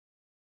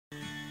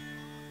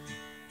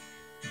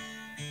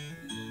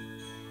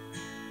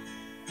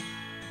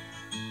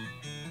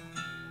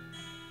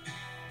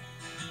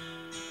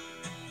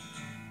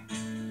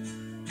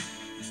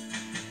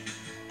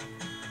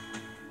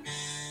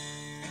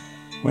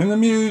When the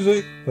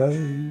music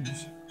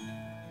fades,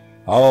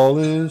 all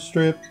is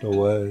stripped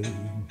away,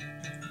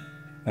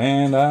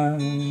 and I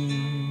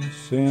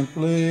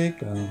simply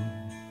come,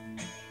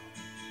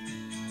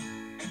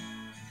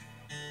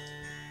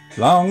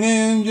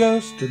 longing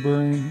just to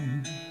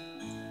bring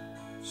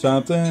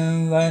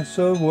something that's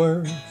of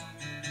worth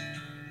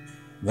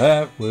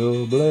that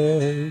will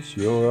bless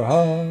your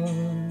heart.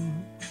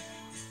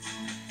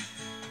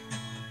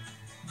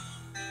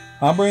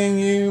 I'll bring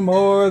you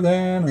more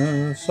than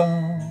a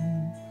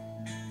song,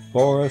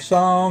 for a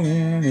song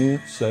in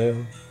itself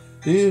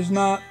is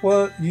not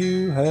what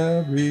you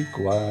have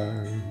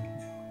required.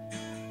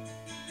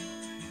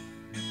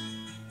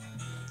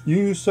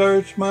 You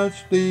search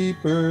much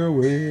deeper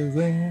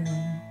within,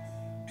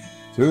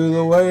 through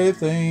the way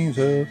things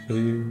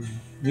appear.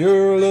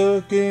 You're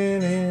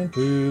looking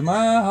into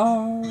my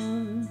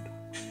heart.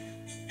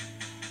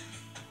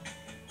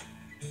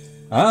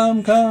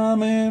 I'm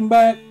coming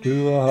back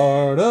to a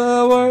heart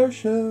of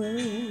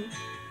worship,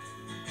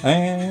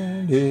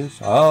 and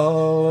it's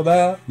all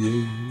about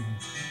you.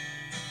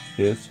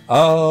 It's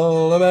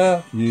all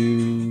about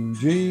you,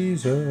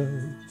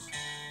 Jesus.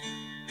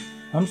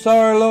 I'm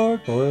sorry,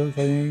 Lord, for the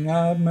thing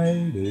I've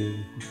made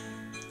it,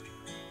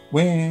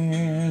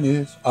 when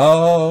it's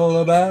all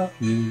about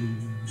you.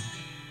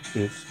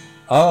 It's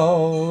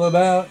all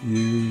about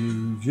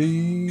you,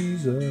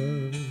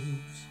 Jesus.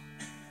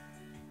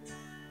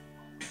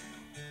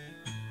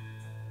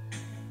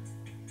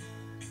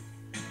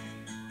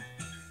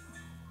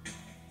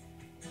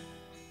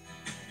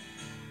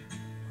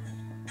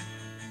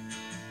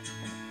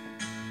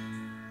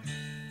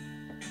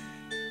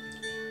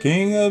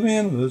 King of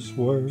endless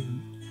words,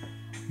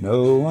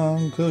 no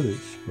one could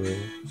express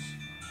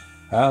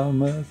how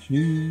much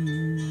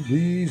you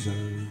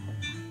deserve.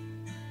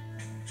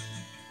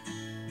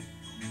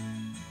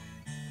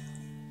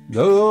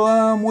 Though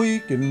I'm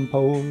weak and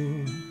poor,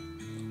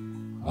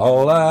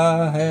 all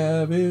I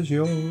have is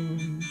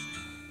yours,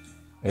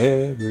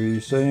 every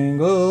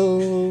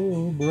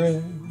single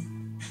breath.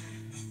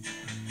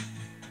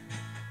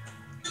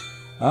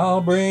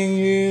 I'll bring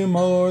you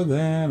more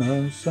than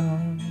a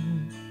song,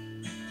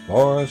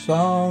 for a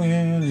song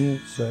in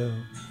itself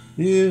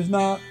is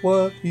not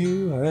what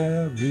you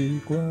have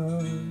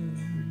required.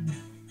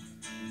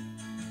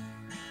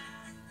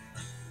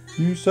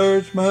 You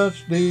search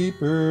much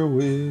deeper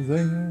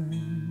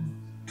within,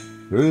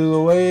 through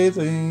the way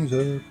things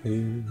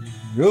appear.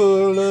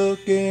 You're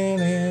looking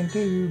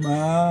into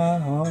my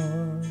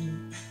heart.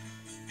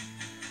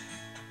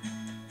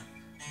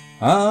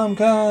 I'm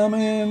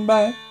coming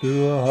back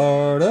to a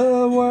heart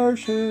of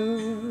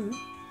worship,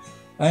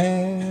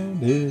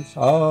 and it's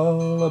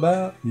all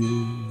about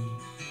you.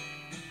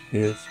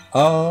 It's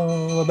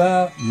all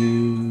about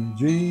you,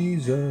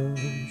 Jesus.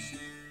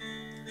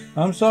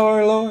 I'm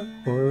sorry, Lord,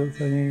 for the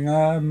thing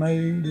I've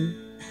made it,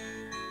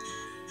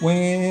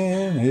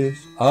 when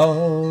it's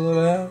all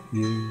about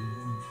you.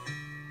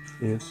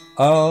 It's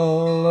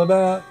all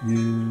about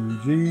you,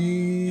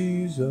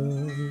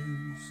 Jesus.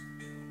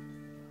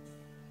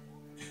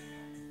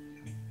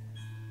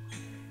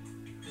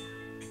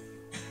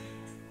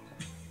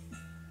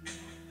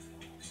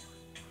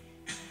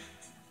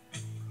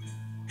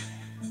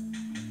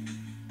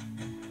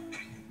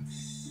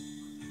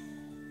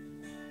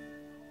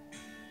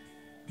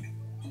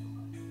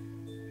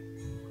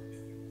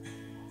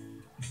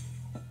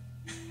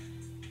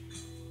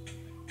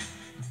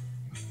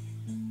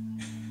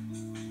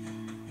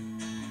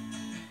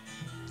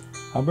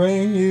 I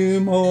bring you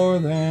more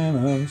than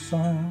a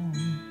song,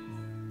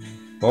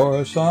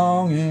 for a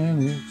song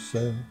in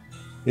itself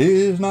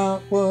is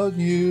not what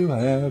you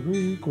have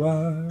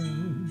required.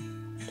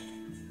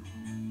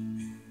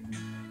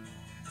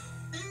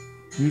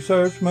 You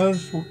search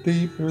much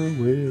deeper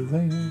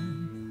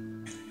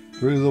within,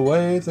 through the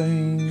way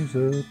things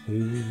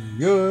appear.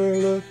 You're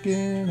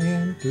looking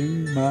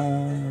into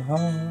my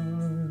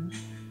heart.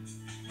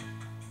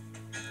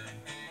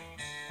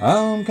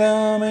 I'm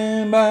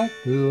coming back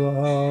to a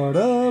heart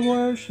of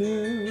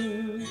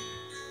worship,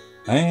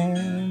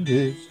 and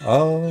it's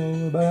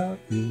all about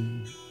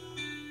you.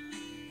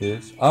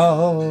 It's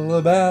all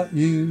about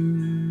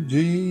you,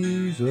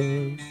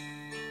 Jesus.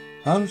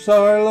 I'm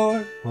sorry,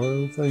 Lord, for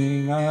the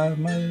thing I've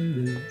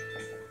made it,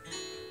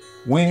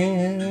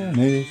 when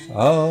it's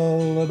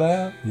all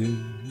about you.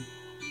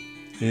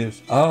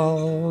 It's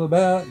all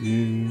about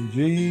you,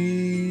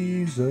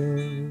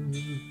 Jesus.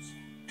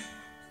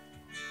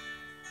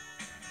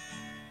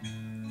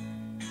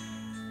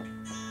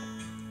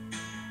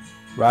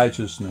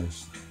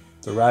 Righteousness.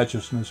 The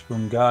righteousness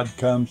from God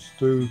comes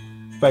through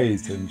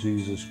faith in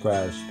Jesus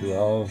Christ to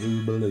all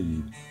who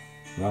believe.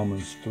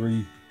 Romans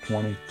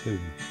 3:22.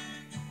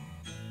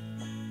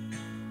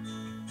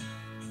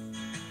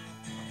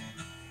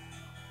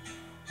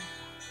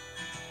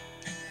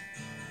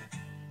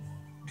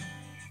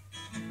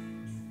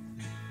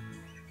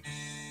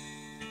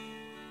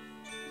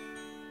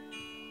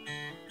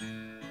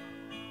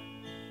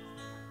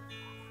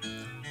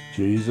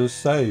 Jesus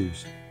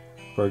saves.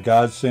 For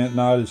God sent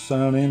not his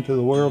Son into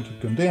the world to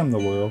condemn the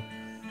world,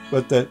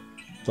 but that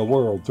the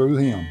world through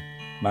him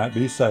might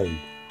be saved.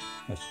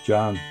 That's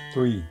John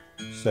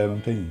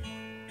 3:17.